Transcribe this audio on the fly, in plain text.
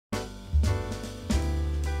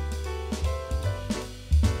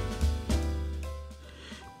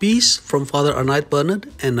Peace from Father Anait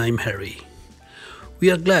Bernard, and I'm Harry. We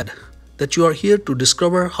are glad that you are here to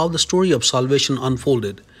discover how the story of salvation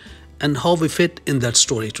unfolded and how we fit in that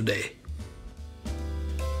story today.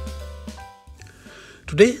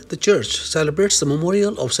 Today, the church celebrates the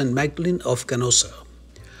memorial of St. Magdalene of Canossa.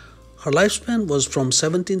 Her lifespan was from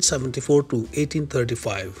 1774 to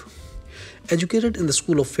 1835. Educated in the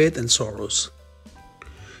School of Faith and Sorrows,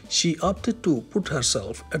 she opted to put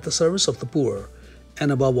herself at the service of the poor and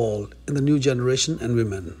above all in the new generation and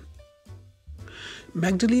women.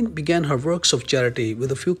 Magdalene began her works of charity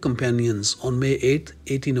with a few companions on May 8,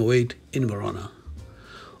 1808 in Verona.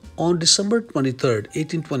 On December 23,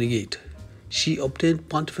 1828, she obtained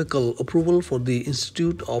pontifical approval for the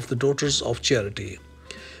Institute of the Daughters of Charity,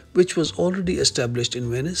 which was already established in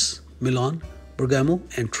Venice, Milan, Bergamo,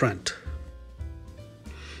 and Trent.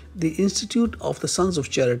 The Institute of the Sons of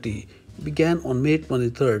Charity began on May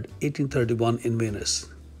 23, 1831 in Venice,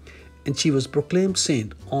 and she was proclaimed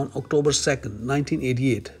saint on October 2,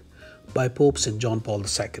 1988 by Pope St. John Paul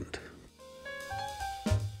II.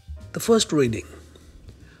 The first reading.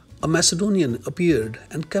 A Macedonian appeared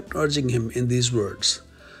and kept urging him in these words,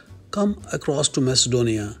 "Come across to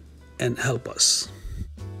Macedonia and help us."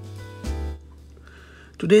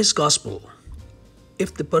 Today's Gospel.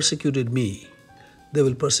 If they persecuted me, they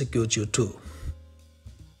will persecute you too.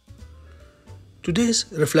 Today's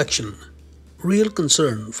reflection. Real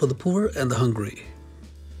concern for the poor and the hungry.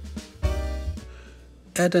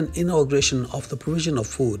 At an inauguration of the provision of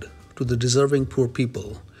food to the deserving poor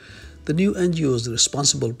people, the new NGO's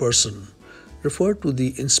responsible person referred to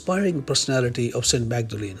the inspiring personality of St.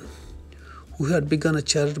 Magdalene, who had begun a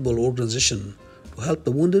charitable organization to help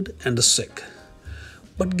the wounded and the sick,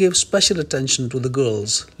 but gave special attention to the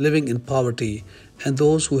girls living in poverty and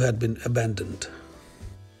those who had been abandoned.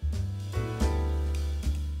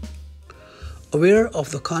 Aware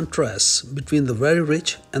of the contrasts between the very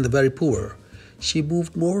rich and the very poor, she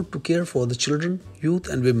moved more to care for the children, youth,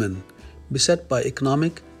 and women beset by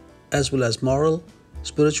economic as well as moral,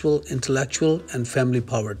 spiritual, intellectual, and family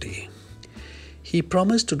poverty. He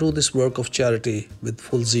promised to do this work of charity with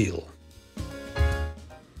full zeal.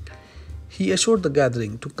 He assured the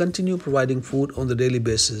gathering to continue providing food on the daily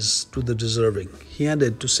basis to the deserving. He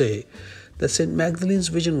ended to say that St. Magdalene's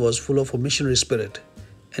vision was full of a missionary spirit,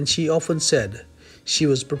 and she often said she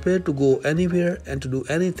was prepared to go anywhere and to do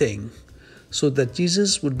anything so that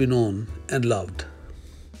Jesus would be known and loved.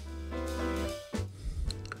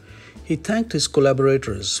 He thanked his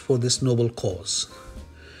collaborators for this noble cause.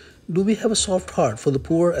 Do we have a soft heart for the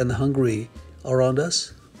poor and the hungry around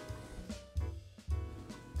us?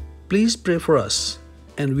 Please pray for us,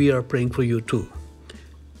 and we are praying for you too.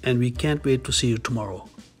 And we can't wait to see you tomorrow.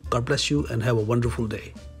 God bless you and have a wonderful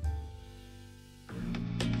day.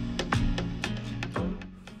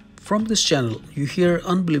 From this channel, you hear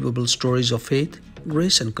unbelievable stories of faith,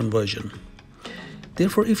 grace, and conversion.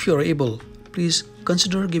 Therefore, if you are able, please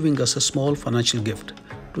consider giving us a small financial gift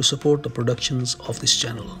to support the productions of this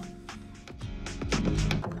channel.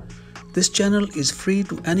 This channel is free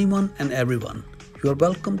to anyone and everyone. You are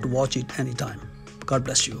welcome to watch it anytime. God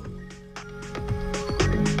bless you.